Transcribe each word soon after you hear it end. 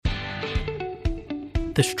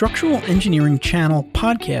The Structural Engineering Channel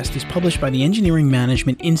podcast is published by the Engineering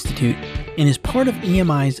Management Institute and is part of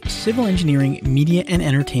EMI's Civil Engineering Media and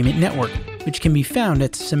Entertainment Network, which can be found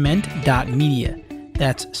at cement.media.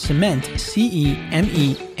 That's cement,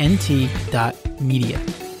 CEMENT.media.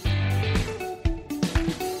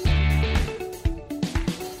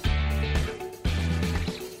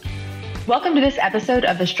 Welcome to this episode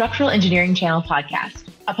of the Structural Engineering Channel podcast,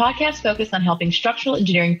 a podcast focused on helping structural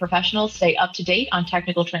engineering professionals stay up to date on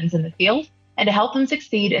technical trends in the field and to help them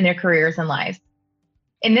succeed in their careers and lives.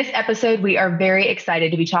 In this episode, we are very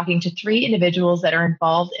excited to be talking to three individuals that are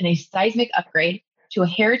involved in a seismic upgrade to a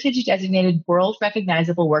heritage-designated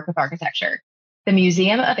world-recognizable work of architecture, the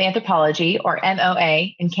Museum of Anthropology, or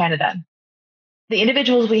MOA, in Canada. The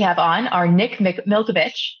individuals we have on are Nick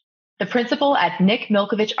Milkovich, the principal at Nick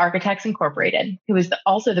Milkovich Architects Incorporated, who is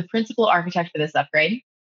also the principal architect for this upgrade,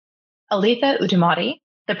 Alitha Utamati,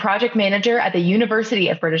 the project manager at the University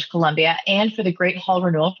of British Columbia and for the Great Hall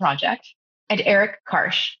Renewal Project, and Eric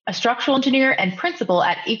Karsh, a structural engineer and principal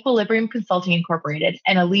at Equilibrium Consulting Incorporated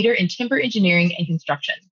and a leader in timber engineering and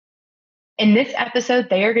construction. In this episode,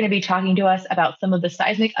 they are going to be talking to us about some of the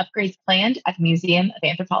seismic upgrades planned at the Museum of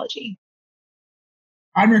Anthropology.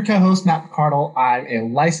 I'm your co-host, Matt McCardle. I'm a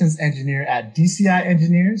licensed engineer at DCI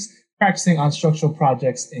Engineers, practicing on structural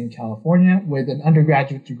projects in California with an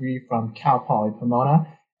undergraduate degree from Cal Poly Pomona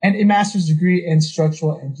and a master's degree in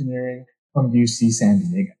structural engineering from UC San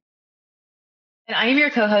Diego. And I am your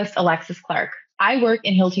co-host, Alexis Clark. I work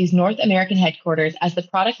in Hilti's North American headquarters as the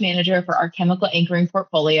product manager for our chemical anchoring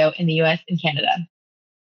portfolio in the US and Canada.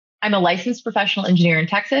 I'm a licensed professional engineer in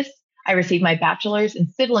Texas. I received my bachelor's in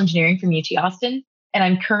civil engineering from UT Austin, and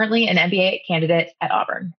I'm currently an MBA candidate at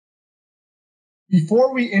Auburn.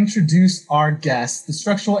 Before we introduce our guests, the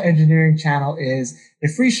Structural Engineering Channel is a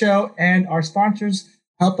free show, and our sponsors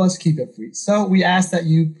help us keep it free. So we ask that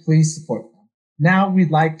you please support them. Now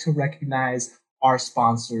we'd like to recognize our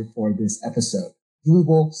sponsor for this episode,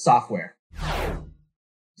 Global Software.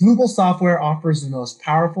 Global Software offers the most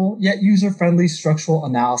powerful yet user-friendly structural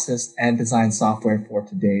analysis and design software for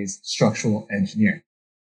today's structural engineer.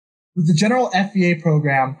 With the general FEA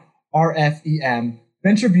program, RFEM,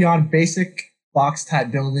 venture beyond basic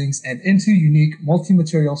box-type buildings and into unique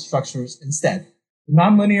multi-material structures instead. The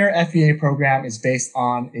nonlinear FEA program is based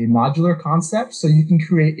on a modular concept, so you can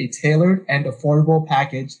create a tailored and affordable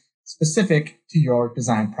package specific to your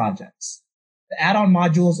design projects. The add-on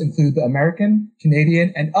modules include the American,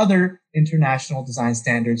 Canadian, and other international design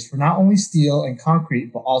standards for not only steel and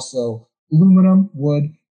concrete, but also aluminum,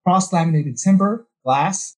 wood, cross-laminated timber,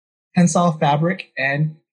 glass, tensile fabric,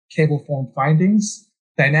 and cable form findings,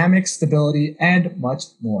 dynamic stability, and much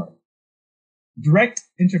more. Direct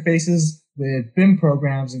interfaces with BIM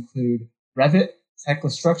programs include Revit, Tekla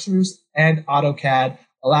Structures, and AutoCAD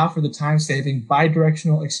allow for the time-saving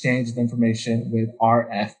bidirectional exchange of information with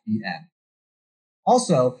RFEM.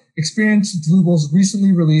 Also, experience Dlubal's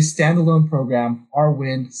recently released standalone program,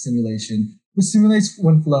 RWind Simulation, which simulates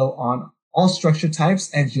wind flow on all structure types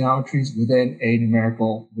and geometries within a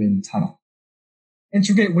numerical wind tunnel.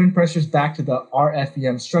 Integrate wind pressures back to the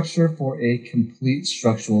RFEM structure for a complete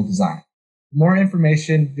structural design. For more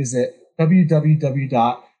information, visit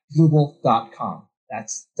www.dlubal.com.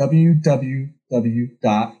 That's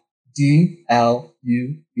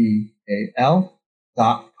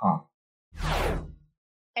www.dlubal.com.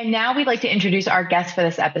 And now we'd like to introduce our guests for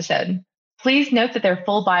this episode. Please note that their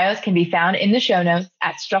full bios can be found in the show notes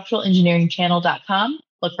at structuralengineeringchannel.com.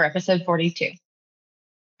 Look for episode 42.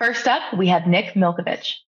 First up, we have Nick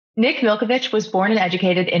Milkovich. Nick Milkovich was born and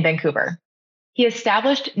educated in Vancouver. He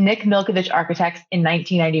established Nick Milkovich Architects in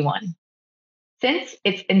 1991. Since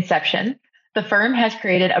its inception, the firm has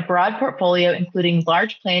created a broad portfolio including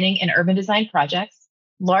large planning and urban design projects,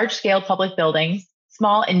 large-scale public buildings,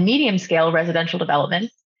 small and medium-scale residential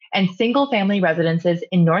developments, and single-family residences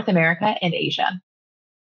in North America and Asia.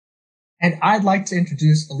 And I'd like to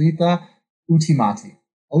introduce Alitha Utamati.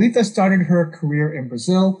 Alitha started her career in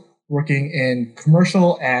Brazil, working in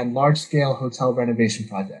commercial and large-scale hotel renovation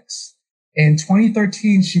projects. In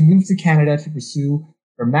 2013, she moved to Canada to pursue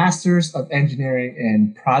her Master's of Engineering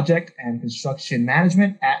in Project and Construction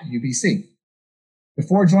Management at UBC.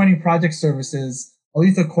 Before joining Project Services,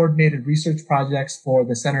 Alitha coordinated research projects for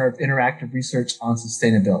the Center of Interactive Research on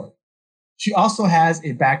Sustainability. She also has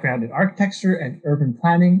a background in architecture and urban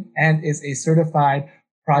planning and is a certified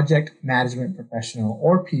project management professional,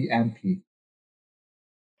 or PMP.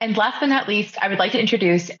 And last but not least, I would like to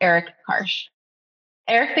introduce Eric Karsh.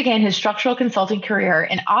 Eric began his structural consulting career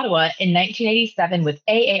in Ottawa in 1987 with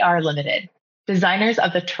AAR Limited, designers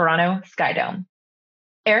of the Toronto Sky Dome.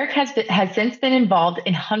 Eric has since been involved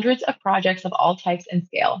in hundreds of projects of all types and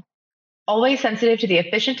scale. Always sensitive to the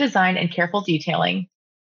efficient design and careful detailing,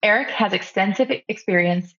 Eric has extensive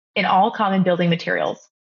experience in all common building materials.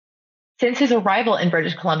 Since his arrival in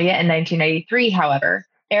British Columbia in 1993, however,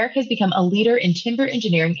 Eric has become a leader in timber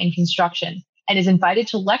engineering and construction and is invited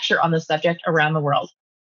to lecture on the subject around the world.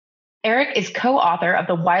 Eric is co-author of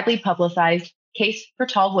the widely publicized Case for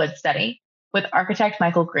Tall Wood study with architect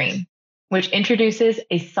Michael Green, which introduces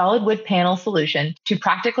a solid wood panel solution to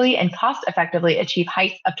practically and cost-effectively achieve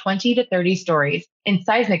heights of 20 to 30 stories in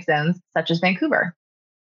seismic zones such as Vancouver.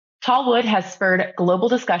 Tall wood has spurred global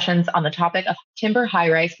discussions on the topic of timber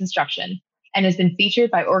high-rise construction and has been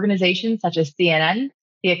featured by organizations such as CNN,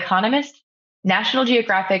 The Economist, National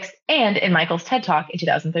Geographic, and in Michael's TED Talk in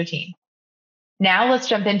 2013. Now let's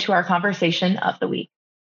jump into our conversation of the week.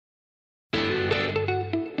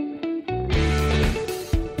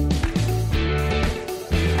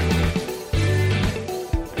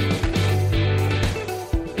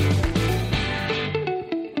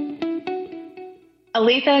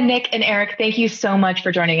 Aletha, Nick, and Eric, thank you so much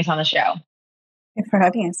for joining us on the show. Thanks for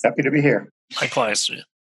having us. Happy to be here. Likewise.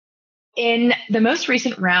 In the most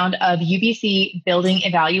recent round of UBC building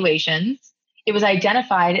evaluations, it was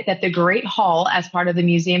identified that the Great Hall, as part of the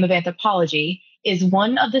Museum of Anthropology, is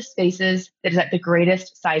one of the spaces that is at the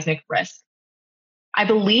greatest seismic risk. I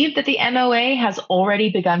believe that the MOA has already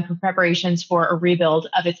begun preparations for a rebuild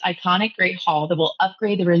of its iconic Great Hall that will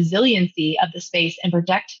upgrade the resiliency of the space and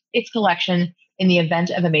protect its collection in the event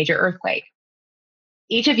of a major earthquake.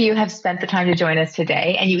 Each of you have spent the time to join us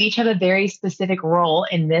today, and you each have a very specific role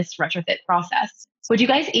in this retrofit process. Would you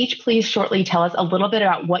guys each please shortly tell us a little bit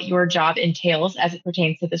about what your job entails as it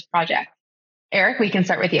pertains to this project? Eric, we can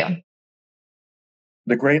start with you.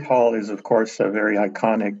 The Great Hall is, of course, a very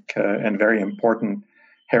iconic and very important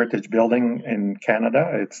heritage building in Canada.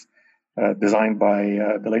 It's designed by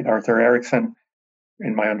the late Arthur Erickson.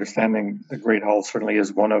 In my understanding, the Great Hall certainly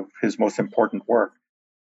is one of his most important work.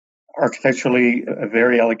 Architecturally, a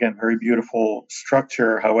very elegant, very beautiful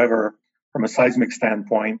structure. However, from a seismic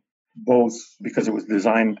standpoint, both because it was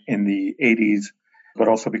designed in the 80s, but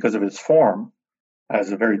also because of its form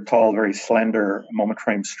as a very tall, very slender moment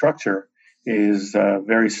frame structure, is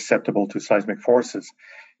very susceptible to seismic forces.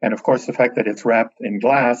 And of course, the fact that it's wrapped in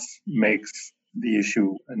glass makes the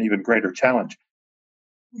issue an even greater challenge.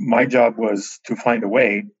 My job was to find a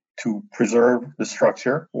way to preserve the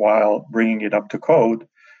structure while bringing it up to code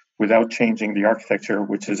without changing the architecture,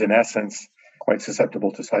 which is in essence quite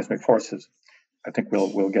susceptible to seismic forces. I think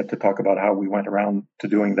we'll get to talk about how we went around to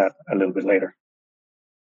doing that a little bit later.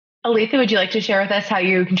 Aletha, would you like to share with us how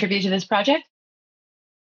you contribute to this project?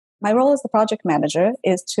 My role as the project manager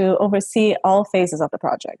is to oversee all phases of the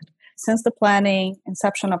project, since the planning,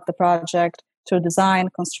 inception of the project, through design,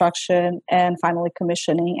 construction, and finally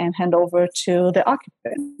commissioning and handover to the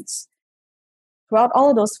occupants. Throughout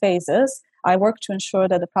all of those phases, I work to ensure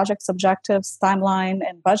that the project's objectives, timeline,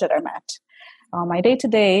 and budget are met. On my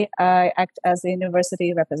day-to-day, I act as a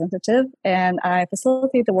university representative, and I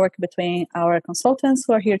facilitate the work between our consultants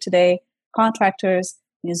who are here today, contractors,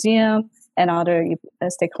 museum, and other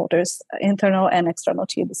stakeholders, internal and external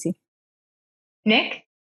to UBC. Nick?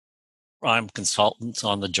 I'm consultant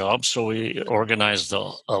on the job, so we organized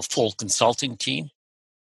a full consulting team.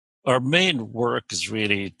 Our main work is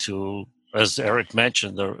really to, as Eric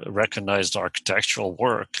mentioned, the recognized architectural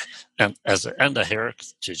work and a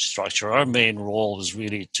heritage structure. Our main role is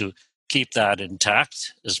really to keep that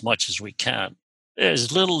intact as much as we can.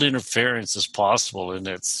 As little interference as possible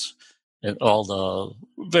in all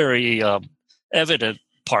the very evident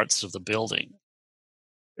parts of the building.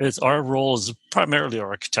 Our role is primarily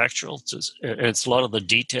architectural. It's a lot of the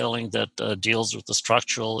detailing that deals with the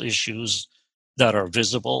structural issues that are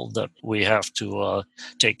visible that we have to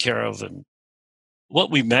take care of. And what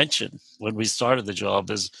we mentioned when we started the job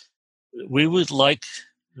is we would like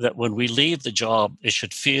that when we leave the job, it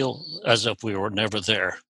should feel as if we were never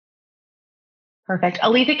there. Perfect.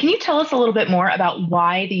 Aletha, can you tell us a little bit more about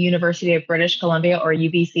why the University of British Columbia, or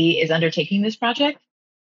UBC, is undertaking this project?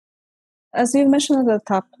 As you mentioned at the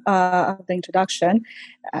top of the introduction,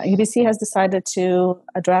 UBC has decided to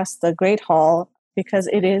address the Great Hall because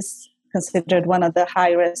it is considered one of the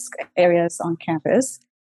high-risk areas on campus.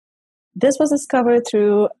 This was discovered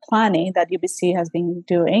through planning that UBC has been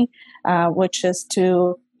doing, which is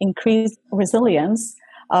to increase resilience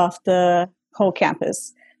of the whole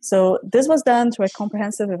campus. So this was done through a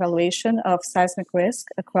comprehensive evaluation of seismic risk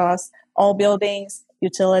across all buildings,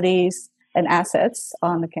 utilities, and assets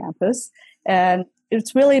on the campus. And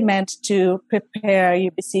it's really meant to prepare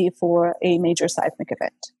UBC for a major seismic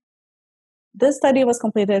event. This study was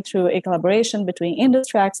completed through a collaboration between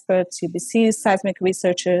industry experts, UBC's seismic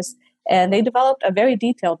researchers, and they developed a very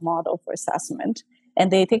detailed model for assessment.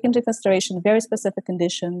 And they take into consideration very specific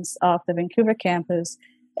conditions of the Vancouver campus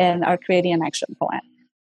and are creating an action plan.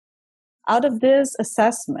 Out of this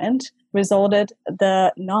assessment resulted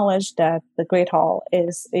the knowledge that the Great Hall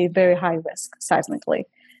is a very high risk seismically.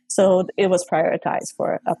 So it was prioritized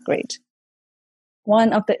for upgrade.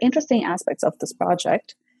 One of the interesting aspects of this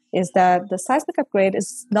project is that the seismic upgrade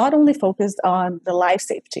is not only focused on the life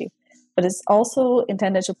safety, but it's also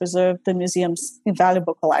intended to preserve the museum's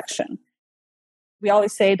invaluable collection. We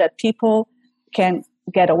always say that people can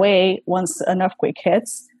get away once an earthquake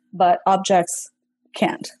hits, but objects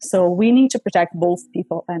can't. So we need to protect both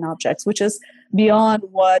people and objects, which is beyond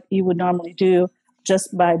what you would normally do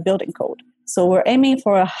just by building code. So we're aiming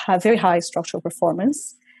for a very high structural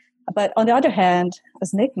performance. But on the other hand,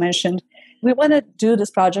 as Nick mentioned, we want to do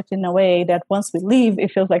this project in a way that once we leave,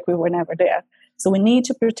 it feels like we were never there. So we need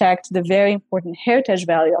to protect the very important heritage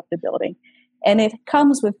value of the building. And it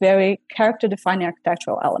comes with very character-defining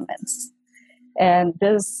architectural elements. And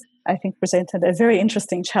this, I think, presented a very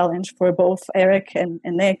interesting challenge for both Eric and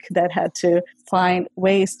Nick that had to find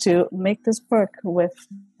ways to make this work with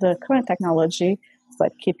the current technology,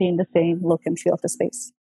 but keeping the same look and feel of the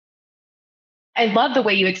space. I love the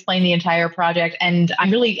way you explain the entire project, and I'm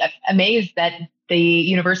really amazed that the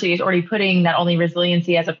university is already putting not only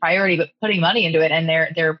resiliency as a priority, but putting money into it, and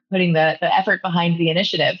they're putting the effort behind the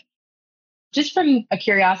initiative. Just from a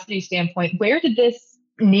curiosity standpoint, where did this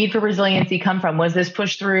need for resiliency come from? Was this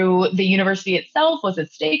pushed through the university itself? Was it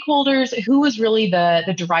stakeholders? Who was really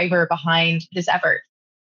the driver behind this effort?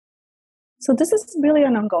 So this is really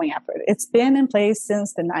an ongoing effort. It's been in place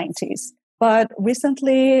since the 90s. But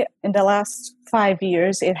recently, in the last 5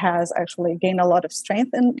 years, it has actually gained a lot of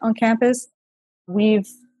strength on campus. We've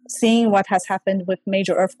seen what has happened with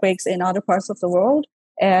major earthquakes in other parts of the world,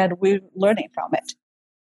 and we're learning from it.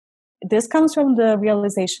 This comes from the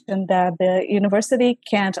realization that the university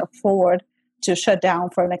can't afford to shut down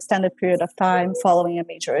for an extended period of time following a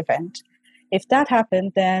major event. If that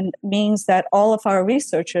happened, then means that all of our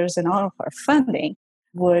researchers and all of our funding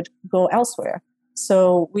would go elsewhere.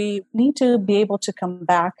 So we need to be able to come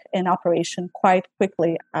back in operation quite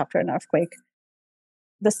quickly after an earthquake.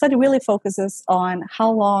 The study really focuses on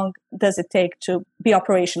how long does it take to be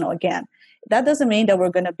operational again. That doesn't mean that we're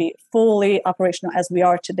going to be fully operational as we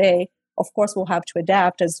are today. Of course, we'll have to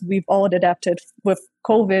adapt as we've all adapted with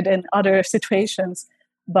COVID and other situations,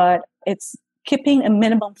 but it's keeping a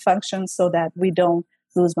minimum function so that we don't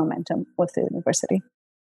lose momentum with the university.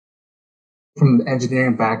 From the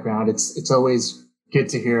engineering background, it's always good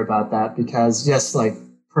to hear about that because yes, like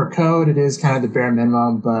per code, it is kind of the bare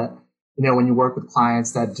minimum, but when you work with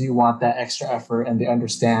clients that do want that extra effort and they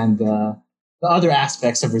understand the other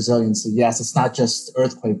aspects of resiliency, yes, it's not just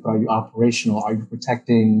earthquake, but are you operational? Are you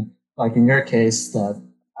protecting, like in your case,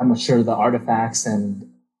 I'm sure the artifacts and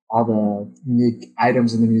all the unique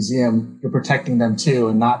items in the museum, you're protecting them too,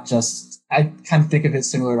 and not just, I kind of think of it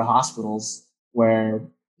similar to hospitals where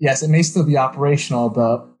yes, it may still be operational,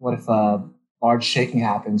 but what if a large shaking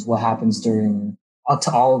happens? What happens during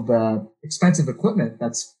to all of the expensive equipment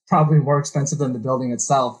that's probably more expensive than the building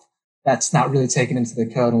itself? That's not really taken into the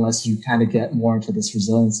code unless you kind of get more into this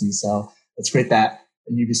resiliency. So it's great that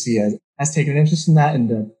UBC has taken an interest in that and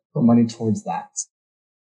to put money towards that.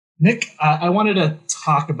 Nick, I wanted to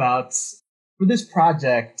talk about, for this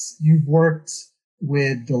project, you've worked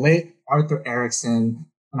with the late Arthur Erickson,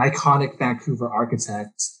 an iconic Vancouver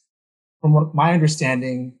architect. From what my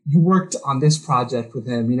understanding, you worked on this project with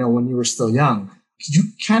him, when you were still young. Could you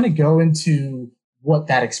kind of go into what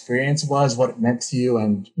that experience was, what it meant to you,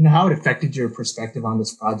 and how it affected your perspective on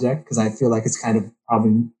this project? Because I feel like it's kind of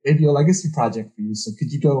probably maybe a legacy project for you. So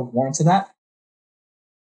could you go more into that?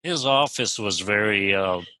 His office was very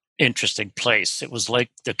interesting place. It was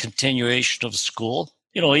like the continuation of school.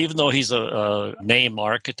 Even though he's a name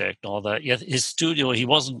architect and all that, yet his studio, he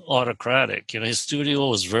wasn't autocratic. His studio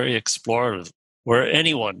was very explorative, where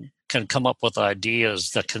anyone can come up with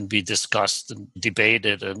ideas that can be discussed and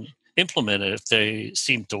debated and implemented if they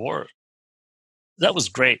seem to work. That was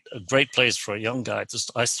great, a great place for a young guy.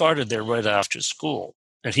 I started there right after school.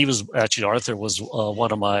 And Arthur was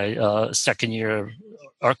one of my second-year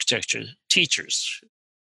architecture teachers.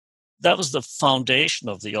 That was the foundation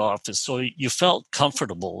of the office. So you felt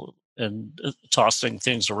comfortable in tossing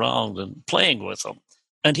things around and playing with them.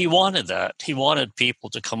 And he wanted that. He wanted people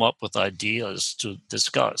to come up with ideas to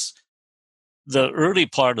discuss. The early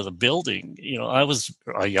part of the building, I was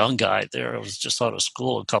a young guy there. I was just out of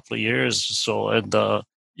school a couple of years or so. And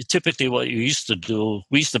typically what you used to do,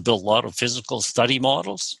 we used to build a lot of physical study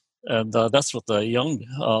models, and that's what the young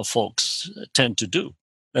folks tend to do.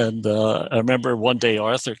 And I remember one day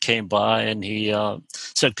Arthur came by and he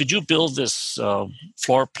said, "Could you build this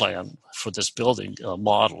floor plan for this building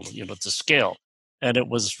model, to scale?" And it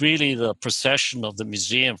was really the procession of the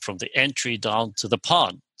museum from the entry down to the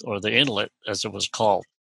pond, or the inlet, as it was called.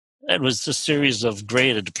 It was a series of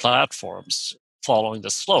graded platforms following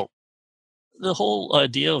the slope. The whole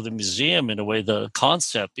idea of the museum, in a way, the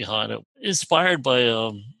concept behind it, inspired by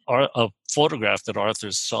a photograph that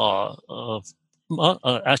Arthur saw of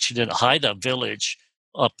actually in Haida village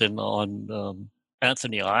up on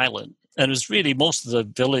Anthony Island. And it was really, most of the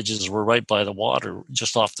villages were right by the water,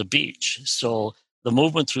 just off the beach. So the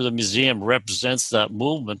movement through the museum represents that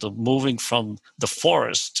movement of moving from the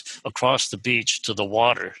forest across the beach to the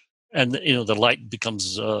water. And, the light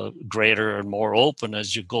becomes greater and more open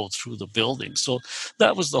as you go through the building. So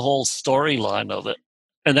that was the whole storyline of it.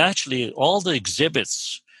 And actually, all the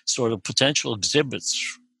exhibits, sort of potential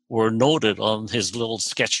exhibits, were noted on his little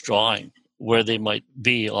sketch drawing where they might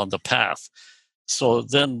be on the path. So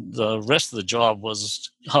then the rest of the job was,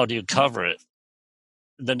 how do you cover it?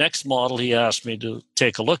 The next model he asked me to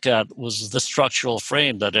take a look at was the structural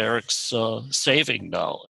frame that Eric's saving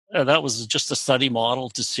now. And that was just a study model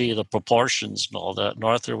to see the proportions and all that. And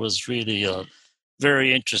Arthur was really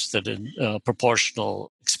very interested in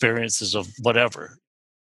proportional experiences of whatever.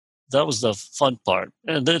 That was the fun part.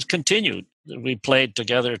 And then it continued. We played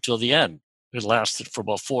together till the end. It lasted for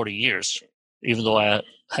about 40 years, even though I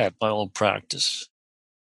had my own practice.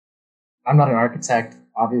 I'm not an architect,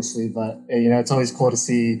 obviously, but it's always cool to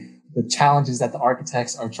see the challenges that the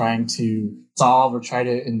architects are trying to solve or try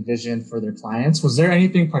to envision for their clients. Was there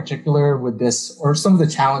anything particular with this, or some of the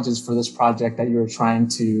challenges for this project, that you were trying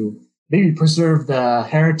to maybe preserve the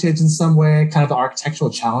heritage in some way, kind of the architectural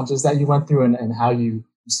challenges that you went through and how you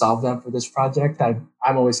solved them for this project? I'm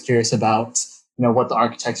always curious about, what the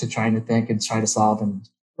architects are trying to think and try to solve, and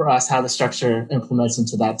for us, how the structure implements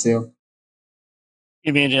into that too.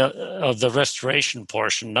 You mean of the restoration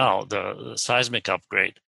portion now, the seismic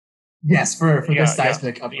upgrade? Yes, for this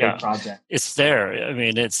seismic upgrade project. It's there. I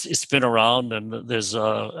mean, it's been around, and there's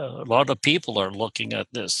a lot of people are looking at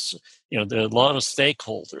this. There are a lot of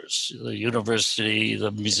stakeholders, the university, the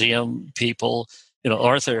museum people,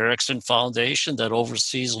 Arthur Erickson Foundation that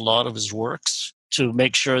oversees a lot of his works to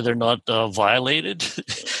make sure they're not violated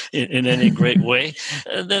in any great way.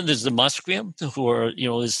 And then there's the Musqueam, who are,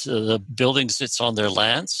 the building sits on their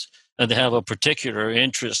lands, and they have a particular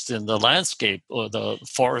interest in the landscape or the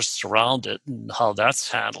forests around it and how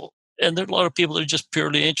that's handled. And there are a lot of people that are just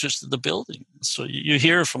purely interested in the building. So you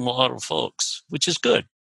hear from a lot of folks, which is good.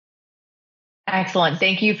 Excellent.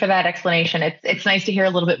 Thank you for that explanation. It's nice to hear a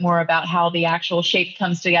little bit more about how the actual shape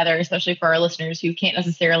comes together, especially for our listeners who can't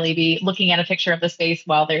necessarily be looking at a picture of the space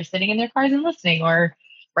while they're sitting in their cars and listening, or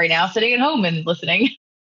right now sitting at home and listening.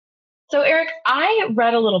 So Eric, I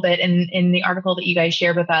read a little bit in the article that you guys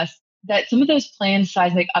shared with us that some of those planned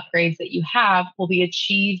seismic upgrades that you have will be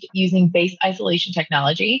achieved using base isolation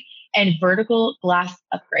technology and vertical glass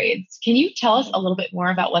upgrades. Can you tell us a little bit more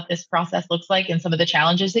about what this process looks like and some of the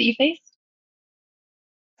challenges that you faced?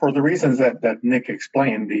 For the reasons that Nick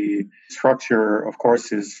explained, the structure, of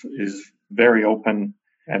course, is very open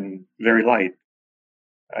and very light.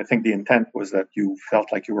 I think the intent was that you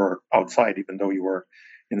felt like you were outside, even though you were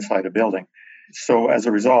inside a building. So as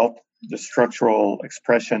a result, the structural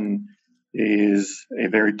expression is a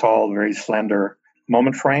very tall, very slender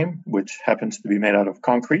moment frame, which happens to be made out of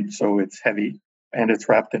concrete. So it's heavy and it's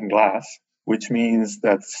wrapped in glass, which means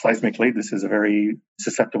that seismically, this is a very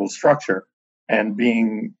susceptible structure. And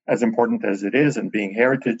being as important as it is and being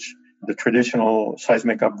heritage, the traditional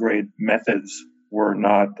seismic upgrade methods were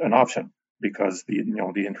not an option because the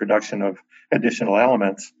introduction of additional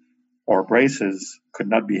elements or braces could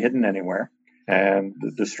not be hidden anywhere. And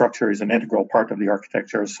the structure is an integral part of the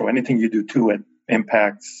architecture. So anything you do to it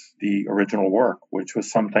impacts the original work, which was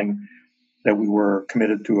something that we were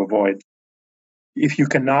committed to avoid. If you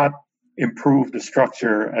cannot improve the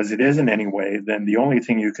structure as it is in any way, then the only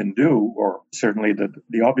thing you can do, or certainly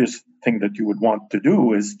the obvious thing that you would want to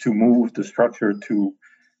do, is to move the structure to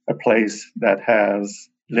a place that has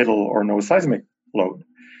little or no seismic load.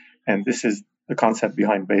 And this is the concept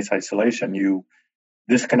behind base isolation. You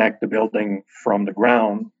disconnect the building from the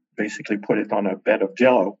ground, basically put it on a bed of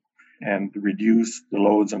jello, and reduce the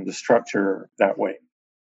loads on the structure that way.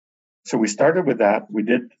 So we started with that. We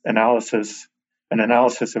did an analysis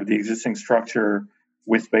of the existing structure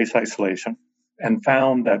with base isolation, and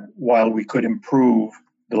found that while we could improve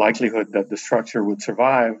the likelihood that the structure would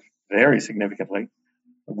survive very significantly,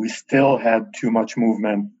 we still had too much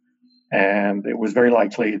movement, and it was very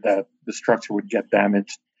likely that the structure would get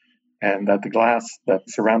damaged and that the glass that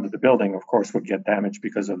surrounded the building, of course, would get damaged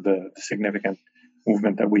because of the significant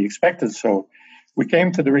movement that we expected. So we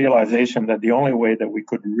came to the realization that the only way that we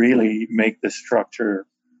could really make this structure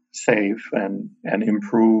safe and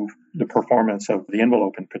improve the performance of the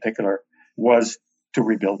envelope in particular was to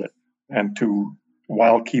rebuild it, and to,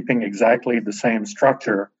 while keeping exactly the same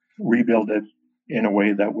structure, rebuild it in a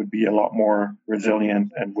way that would be a lot more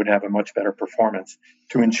resilient and would have a much better performance,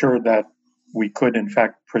 to ensure that we could in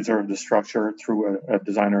fact preserve the structure through a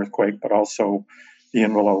design earthquake, but also the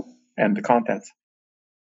envelope and the contents.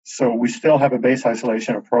 So we still have a base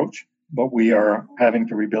isolation approach, but we are having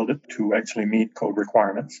to rebuild it to actually meet code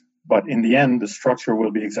requirements. But in the end, the structure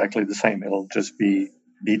will be exactly the same. It'll just be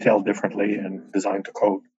detailed differently and designed to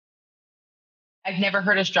code. I've never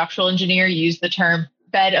heard a structural engineer use the term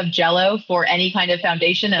bed of jello for any kind of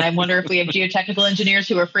foundation. And I wonder if we have geotechnical engineers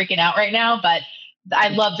who are freaking out right now, but I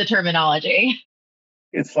love the terminology.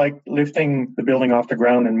 It's like lifting the building off the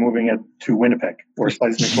ground and moving it to Winnipeg, where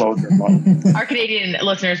seismic loads are modern. Our Canadian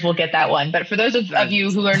listeners will get that one. But for those of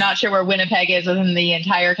you who are not sure where Winnipeg is within the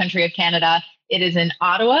entire country of Canada, it is in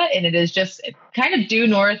Ottawa, and it is just kind of due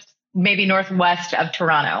north, maybe northwest of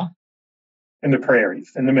Toronto. In the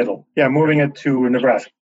prairies, in the middle. Yeah, moving it to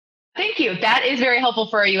Nebraska. Thank you. That is very helpful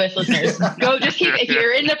for our U.S. listeners. Go, just keep, if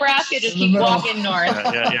you're in Nebraska, just keep walking north.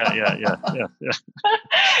 Yeah.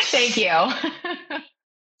 Thank you.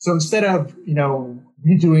 So instead of,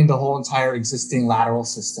 redoing the whole entire existing lateral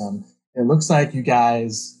system, it looks like you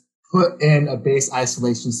guys put in a base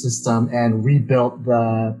isolation system and rebuilt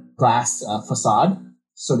the glass facade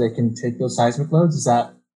so they can take those seismic loads. Is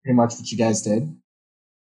that pretty much what you guys did?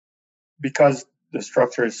 Because the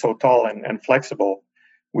structure is so tall and flexible,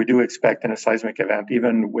 we do expect in a seismic event,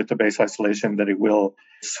 even with the base isolation, that it will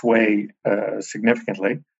sway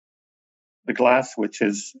significantly. The glass, which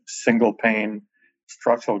is single pane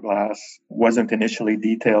structural glass, wasn't initially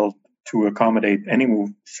detailed to accommodate any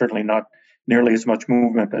move, certainly not nearly as much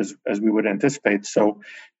movement as we would anticipate. So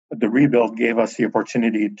the rebuild gave us the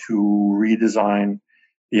opportunity to redesign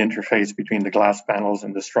the interface between the glass panels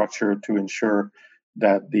and the structure to ensure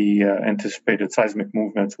that the anticipated seismic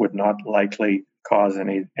movements would not likely cause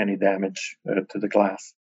any damage to the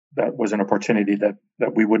glass. That was an opportunity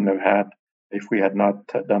that we wouldn't have had if we had not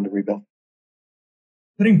done the rebuild.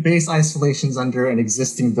 Putting base isolations under an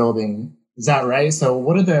existing building, is that right? So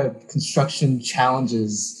what are the construction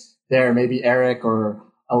challenges there? Maybe Eric or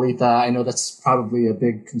Alita, I know that's probably a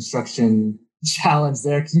big construction challenge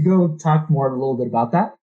there. Can you go talk more a little bit about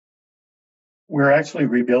that? We're actually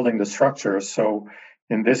rebuilding the structure. So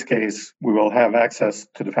in this case, we will have access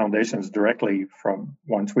to the foundations directly from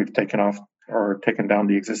once we've taken down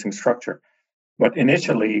the existing structure. But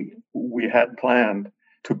initially, we had planned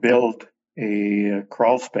to build a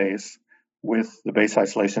crawl space with the base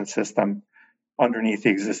isolation system underneath the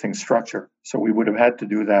existing structure. So we would have had to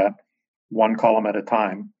do that one column at a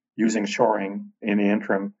time using shoring in the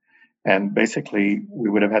interim. And basically, we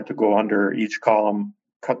would have had to go under each column,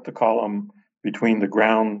 cut the column between the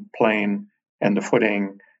ground plane and the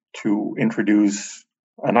footing to introduce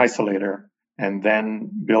an isolator, and then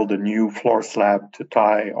build a new floor slab to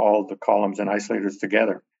tie all the columns and isolators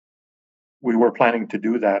together. We were planning to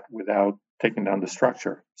do that without taking down the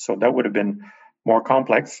structure. So that would have been more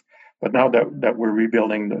complex. But now that we're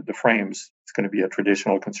rebuilding the frames, it's going to be a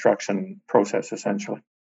traditional construction process, essentially.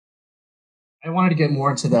 I wanted to get more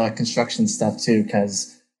into the construction stuff too,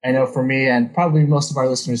 because I know for me, and probably most of our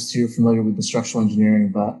listeners too, are familiar with the structural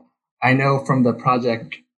engineering, but I know from the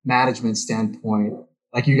project management standpoint,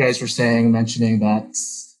 like you guys were mentioning that,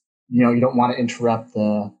 you don't want to interrupt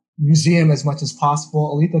the museum as much as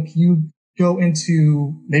possible. Alita, can you go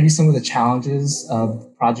into maybe some of the challenges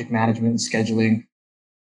of project management and scheduling?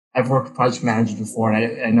 I've worked with project managers before,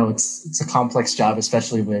 and I know it's a complex job,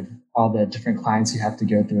 especially with all the different clients you have to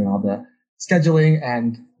go through and all the scheduling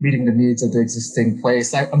and meeting the needs of the existing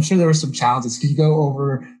place. I'm sure there were some challenges. Could you go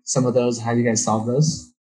over some of those, how you guys solve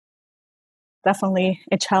those? Definitely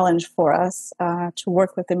a challenge for us to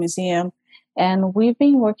work with the museum. And we've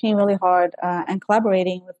been working really hard and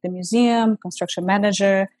collaborating with the museum, construction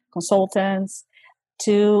manager, consultants,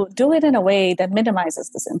 to do it in a way that minimizes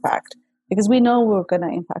this impact. Because we know we're going to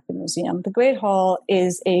impact the museum. The Great Hall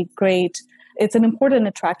is it's an important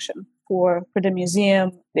attraction for the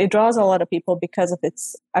museum. It draws a lot of people because of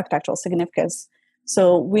its architectural significance.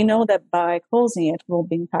 So we know that by closing it, we'll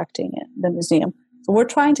be impacting the museum. So we're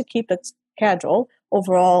trying to keep the schedule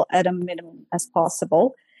overall at a minimum as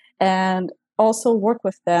possible. And also work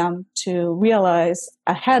with them to realize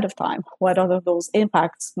ahead of time what other those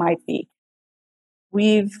impacts might be.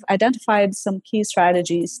 We've identified some key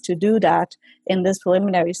strategies to do that in this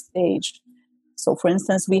preliminary stage. So, for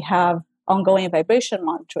instance, we have ongoing vibration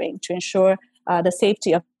monitoring to ensure the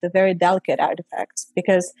safety of the very delicate artifacts,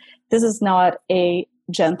 because this is not a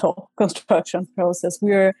gentle construction process.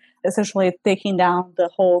 We're essentially taking down the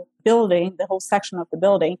whole building, the whole section of the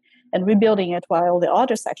building, and rebuilding it while the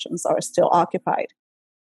other sections are still occupied.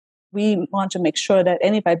 We want to make sure that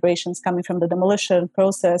any vibrations coming from the demolition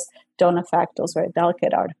process don't affect those very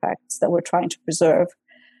delicate artifacts that we're trying to preserve.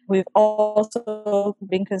 We've also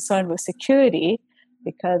been concerned with security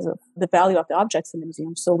because of the value of the objects in the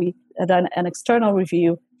museum. So we have done an external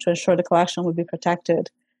review to ensure the collection would be protected.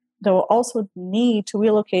 There will also need to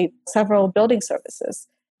relocate several building services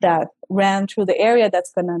that ran through the area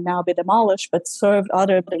that's going to now be demolished but served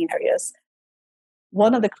other building areas.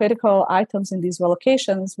 One of the critical items in these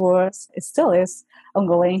relocations it still is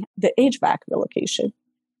ongoing, the HVAC relocation.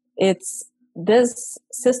 This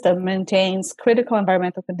system maintains critical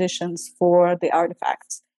environmental conditions for the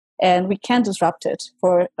artifacts, and we can't disrupt it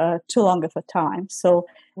for too long of a time. So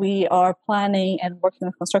we are planning and working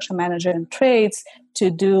with construction manager and trades to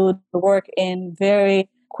do the work in very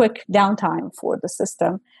quick downtime for the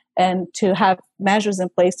system and to have measures in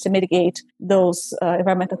place to mitigate those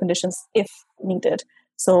environmental conditions if needed.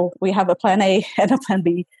 So we have a plan A and a plan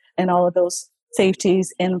B and all of those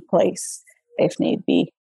safeties in place if need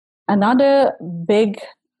be. Another big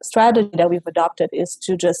strategy that we've adopted is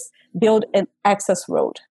to just build an access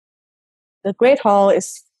road. The Great Hall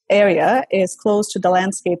area is close to the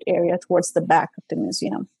landscaped area towards the back of the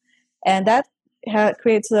museum. And that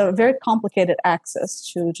creates a very complicated access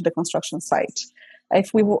to the construction site.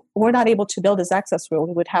 If we were not able to build this access road,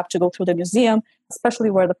 we would have to go through the museum, especially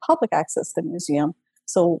where the public access the museum.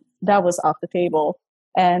 So that was off the table.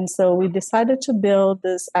 And so we decided to build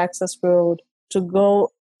this access road to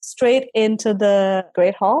go straight into the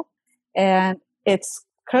Great Hall. And it's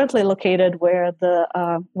currently located where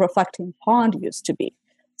the reflecting pond used to be.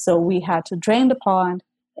 So we had to drain the pond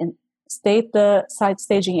and state the site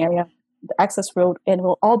staging area, the access road, and it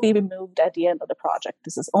will all be removed at the end of the project.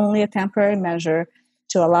 This is only a temporary measure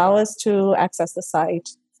to allow us to access the site.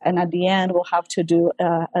 And at the end, we'll have to do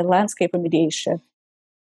a landscape remediation.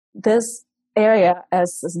 This area,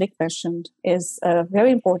 as Nick mentioned, is a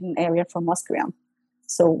very important area for Musqueam.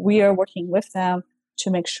 So we are working with them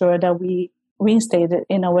to make sure that we reinstate it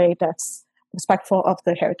in a way that's respectful of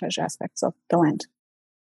the heritage aspects of the land.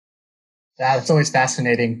 Yeah, it's always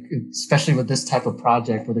fascinating, especially with this type of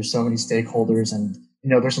project where there's so many stakeholders and,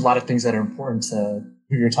 there's a lot of things that are important to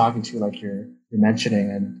who you're talking to, like you're mentioning.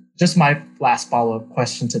 And just my last follow-up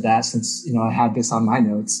question to that, since, I had this on my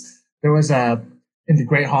notes, in the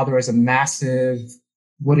Great Hall, there was a massive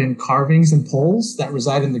wooden carvings and poles that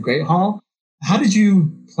reside in the Great Hall. How did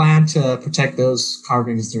you plan to protect those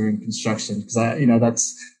carvings during construction? Because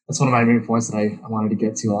that's one of my main points that I wanted to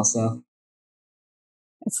get to also.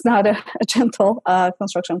 It's not a gentle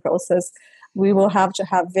construction process. We will have to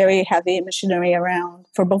have very heavy machinery around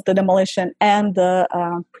for both the demolition and the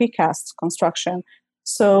precast construction.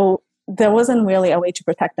 So there wasn't really a way to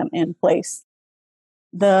protect them in place.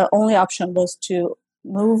 The only option was to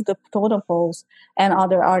move the totem poles and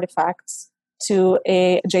other artifacts to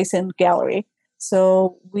an adjacent gallery.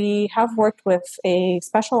 So we have worked with a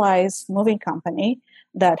specialized moving company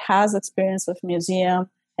that has experience with museum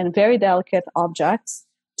and very delicate objects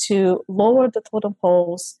to lower the totem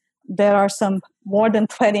poles. There are some more than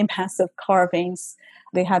 20 massive carvings.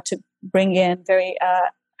 They had to bring in very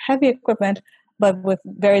heavy equipment, but with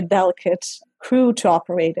very delicate crew to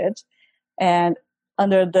operate it. And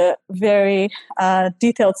under the very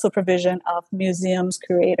detailed supervision of museum's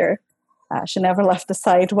curator. She never left the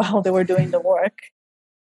site while they were doing the work.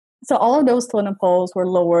 So all of those totem poles were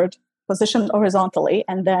lowered, positioned horizontally,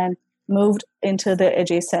 and then moved into the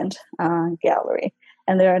adjacent gallery.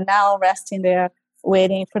 And they are now resting there,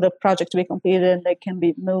 waiting for the project to be completed, and they can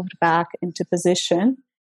be moved back into position.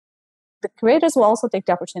 The curators will also take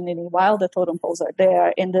the opportunity while the totem poles are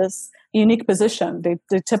there in this unique position. They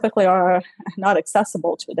typically are not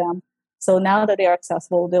accessible to them. So now that they are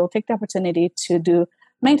accessible, they'll take the opportunity to do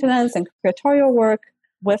maintenance and curatorial work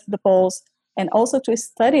with the poles and also to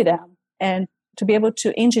study them and to be able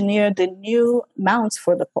to engineer the new mounts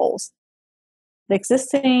for the poles. The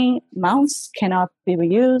existing mounts cannot be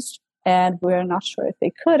reused, and we're not sure if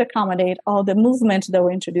they could accommodate all the movement that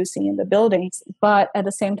we're introducing in the buildings. But at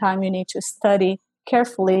the same time, you need to study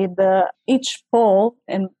carefully each pole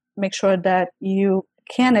and make sure that you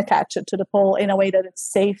can attach it to the pole in a way that it's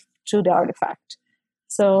safe to the artifact.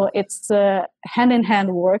 So it's a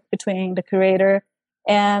hand-in-hand work between the curator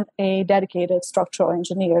and a dedicated structural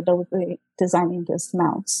engineer that will be designing these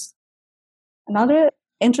mounts. Another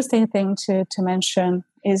interesting thing to mention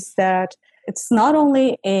is that it's not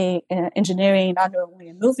only an engineering, not only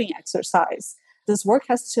a moving exercise. This work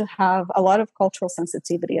has to have a lot of cultural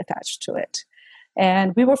sensitivity attached to it.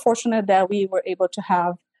 And we were fortunate that we were able to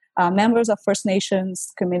have members of First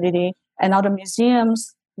Nations community and other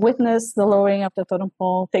museums witness the lowering of the totem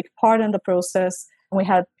pole, take part in the process. And we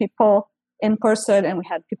had people in person and we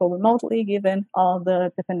had people remotely, given all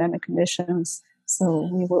the pandemic conditions. So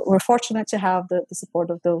we're fortunate to have the support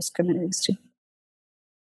of those communities too.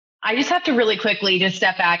 I just have to really quickly just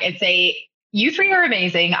step back and say, you three are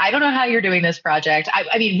amazing. I don't know how you're doing this project.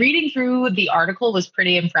 I mean, reading through the article was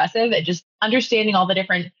pretty impressive, and just understanding all the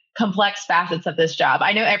different complex facets of this job.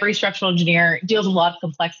 I know every structural engineer deals with a lot of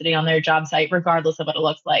complexity on their job site, regardless of what it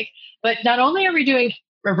looks like. But not only are we doing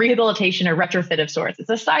a rehabilitation or retrofit of sorts, it's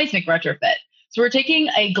a seismic retrofit. So we're taking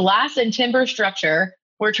a glass and timber structure.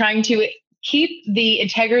 We're trying to keep the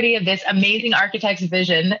integrity of this amazing architect's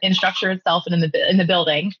vision in structure itself and in the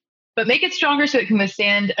building, but make it stronger so it can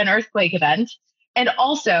withstand an earthquake event. And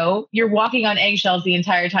also, you're walking on eggshells the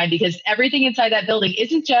entire time, because everything inside that building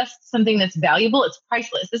isn't just something that's valuable, it's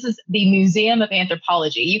priceless. This is the Museum of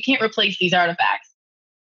Anthropology. You can't replace these artifacts.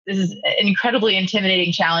 This is an incredibly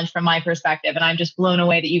intimidating challenge from my perspective, and I'm just blown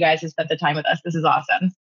away that you guys have spent the time with us. This is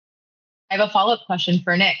awesome. I have a follow-up question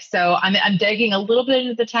for Nick. So I'm digging a little bit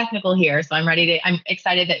into the technical here, so I'm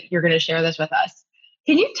excited that you're going to share this with us.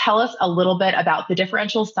 Can you tell us a little bit about the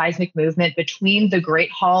differential seismic movement between the Great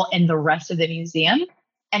Hall and the rest of the museum?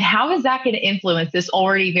 And how is that going to influence this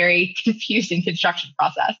already very confusing construction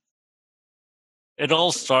process? It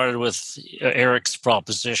all started with Eric's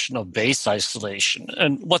proposition of base isolation.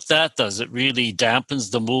 And what that does, it really dampens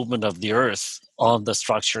the movement of the earth on the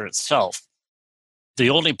structure itself. The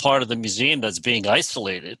only part of the museum that's being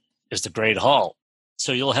isolated is the Great Hall.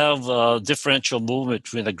 So you'll have differential movement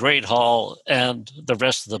between the Great Hall and the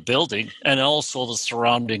rest of the building, and also the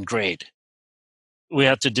surrounding grade. We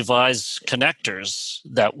had to devise connectors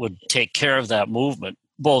that would take care of that movement,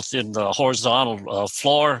 both in the horizontal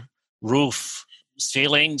floor, roof,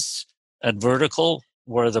 ceilings, and vertical,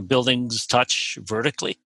 where the buildings touch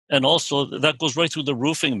vertically. And also that goes right through the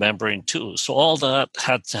roofing membrane too. So all that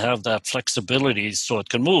had to have that flexibility so it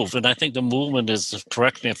can move. And I think the movement is,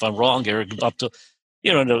 correct me if I'm wrong, Eric, up to,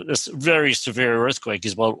 this very severe earthquake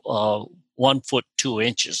is about 1 foot 2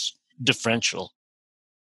 inches differential.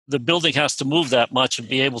 The building has to move that much and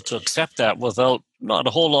be able to accept that without not a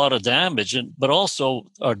whole lot of damage. But also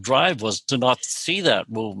our drive was to not see that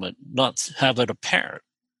movement, not have it apparent.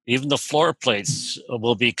 Even the floor plates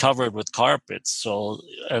will be covered with carpets,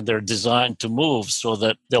 and they're designed to move so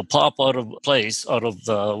that they'll pop out of place, out of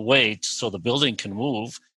the way, so the building can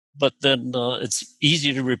move. But then it's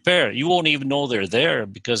easy to repair. You won't even know they're there,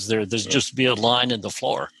 because there's just be a line in the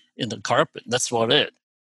floor, in the carpet. That's about it.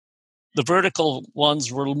 The vertical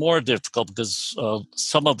ones were more difficult because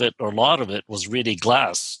some of it, or a lot of it, was really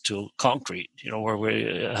glass to concrete, where we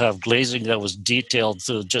have glazing that was detailed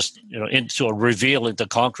to just, into a reveal into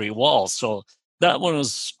concrete walls. So that one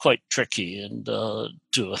was quite tricky and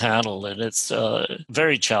to handle, and it's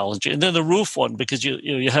very challenging. And then the roof one, because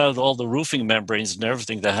you have all the roofing membranes and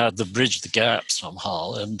everything that had to bridge the gap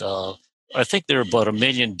somehow. And I think there are about 1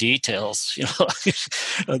 million details,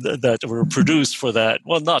 that were produced for that.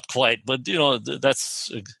 Well, not quite, but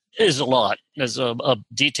is a lot. There's a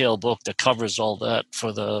detail book that covers all that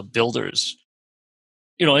for the builders.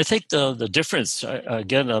 I think the difference,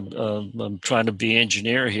 again, I'm trying to be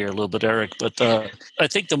engineer here a little bit, Eric, but I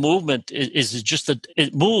think the movement is just that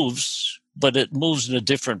it moves, but it moves in a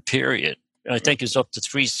different period. I think it's up to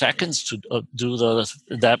 3 seconds to do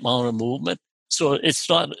that amount of movement. So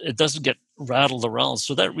it doesn't get rattled around.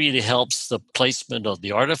 So that really helps the placement of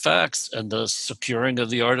the artifacts and the securing of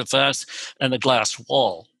the artifacts and the glass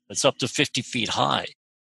wall. It's up to 50 feet high.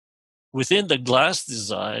 Within the glass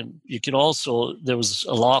design, there was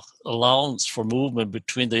a lot allowance for movement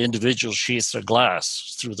between the individual sheets of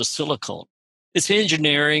glass through the silicone. It's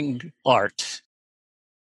engineering art.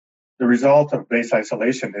 The result of base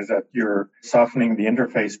isolation is that you're softening the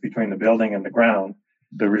interface between the building and the ground.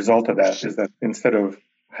 The result of that is that instead of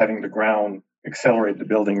having the ground accelerate the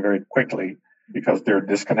building very quickly, because they're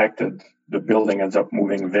disconnected, the building ends up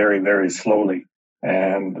moving very, very slowly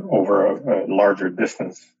and over a larger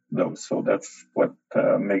distance, though. So that's what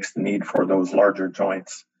makes the need for those larger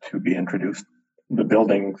joints to be introduced. The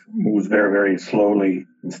building moves very, very slowly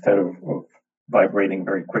instead of vibrating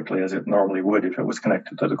very quickly as it normally would if it was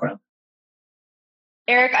connected to the ground.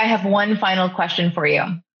 Eric, I have one final question for you.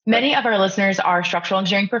 Many of our listeners are structural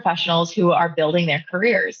engineering professionals who are building their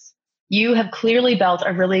careers. You have clearly built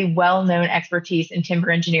a really well-known expertise in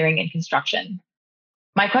timber engineering and construction.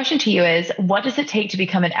 My question to you is, what does it take to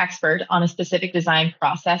become an expert on a specific design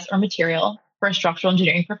process or material for a structural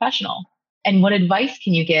engineering professional? And what advice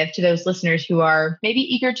can you give to those listeners who are maybe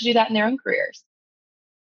eager to do that in their own careers?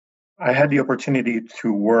 I had the opportunity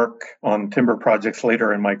to work on timber projects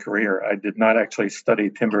later in my career. I did not actually study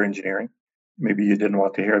timber engineering. Maybe you didn't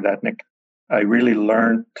want to hear that, Nick. I really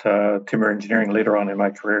learned timber engineering later on in my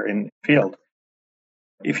career in the field.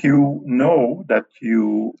 If you know that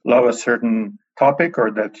you love a certain topic or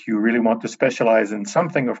that you really want to specialize in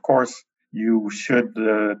something, of course, you should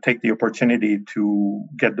take the opportunity to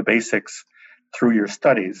get the basics through your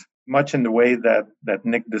studies. Much in the way that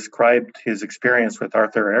Nick described his experience with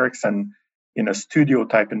Arthur Erickson in a studio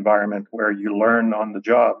type environment where you learn on the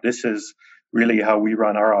job. This is really how we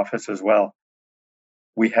run our office as well.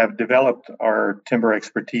 We have developed our timber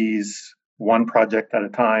expertise one project at a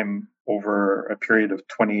time over a period of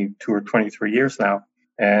 22 or 23 years now.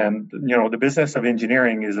 And, the business of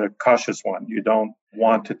engineering is a cautious one. You don't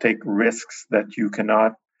want to take risks that you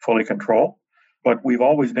cannot fully control. But we've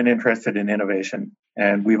always been interested in innovation.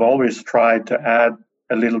 And we've always tried to add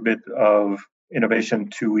a little bit of innovation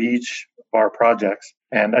to each of our projects.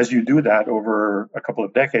 And as you do that over a couple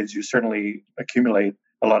of decades, you certainly accumulate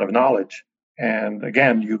a lot of knowledge. And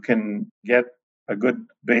again, you can get a good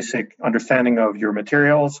basic understanding of your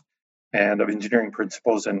materials and of engineering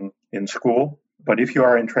principles in school. But if you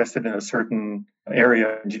are interested in a certain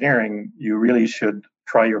area of engineering, you really should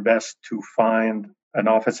try your best to find an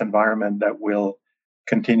office environment that will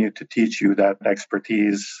continue to teach you that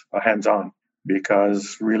expertise hands-on.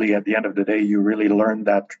 Because really, at the end of the day, you really learn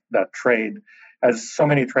that trade, as so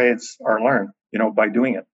many trades are learned, by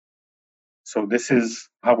doing it. So this is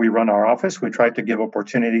how we run our office. We try to give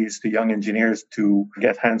opportunities to young engineers to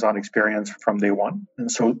get hands-on experience from day one. And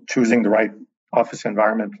so choosing the right office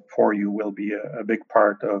environment for you will be a big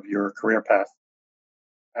part of your career path.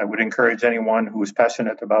 I would encourage anyone who is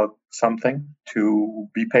passionate about something to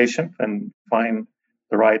be patient and find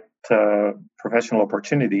the right professional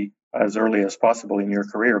opportunity as early as possible in your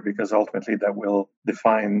career, because ultimately that will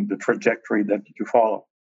define the trajectory that you follow.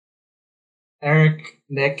 Eric,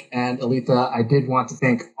 Nick, and Alita, I did want to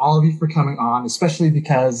thank all of you for coming on, especially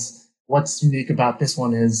because what's unique about this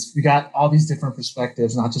one is we got all these different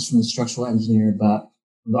perspectives, not just from the structural engineer, but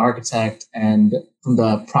from the architect and from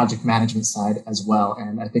the project management side as well.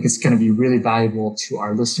 And I think it's going to be really valuable to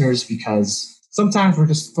our listeners because sometimes we're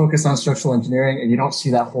just focused on structural engineering and you don't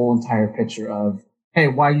see that whole entire picture of, hey,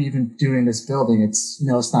 why are you even doing this building? It's,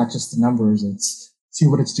 it's not just the numbers. It's see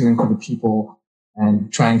what it's doing for the people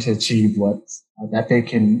and trying to achieve what that they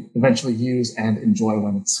can eventually use and enjoy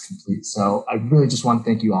when it's complete. So I really just want to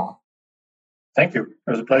thank you all. Thank you.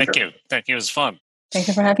 It was a pleasure. Thank you. It was fun. Thank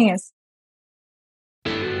you for having us.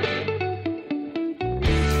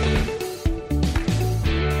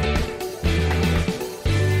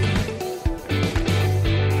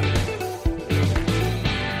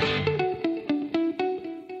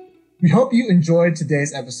 We hope you enjoyed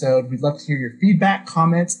today's episode. We'd love to hear your feedback,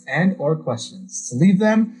 comments, and or questions. To leave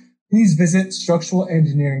them, please visit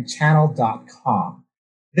structuralengineeringchannel.com.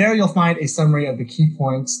 There you'll find a summary of the key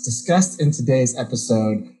points discussed in today's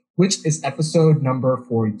episode, which is episode number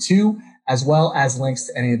 42, as well as links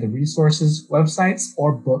to any of the resources, websites,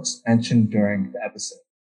 or books mentioned during the episode.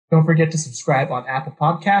 Don't forget to subscribe on Apple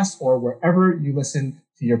Podcasts or wherever you listen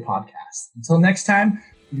to your podcast. Until next time,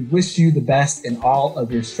 we wish you the best in all of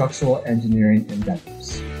your structural engineering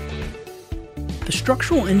endeavors. The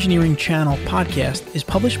Structural Engineering Channel podcast is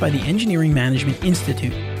published by the Engineering Management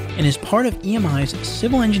Institute and is part of EMI's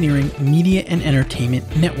Civil Engineering Media and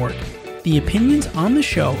Entertainment Network. The opinions on the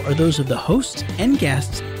show are those of the hosts and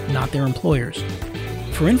guests, not their employers.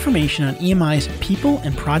 For information on EMI's people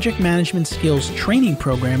and project management skills training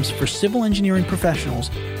programs for civil engineering professionals,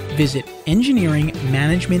 visit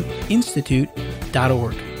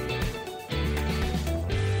engineeringmanagementinstitute.org.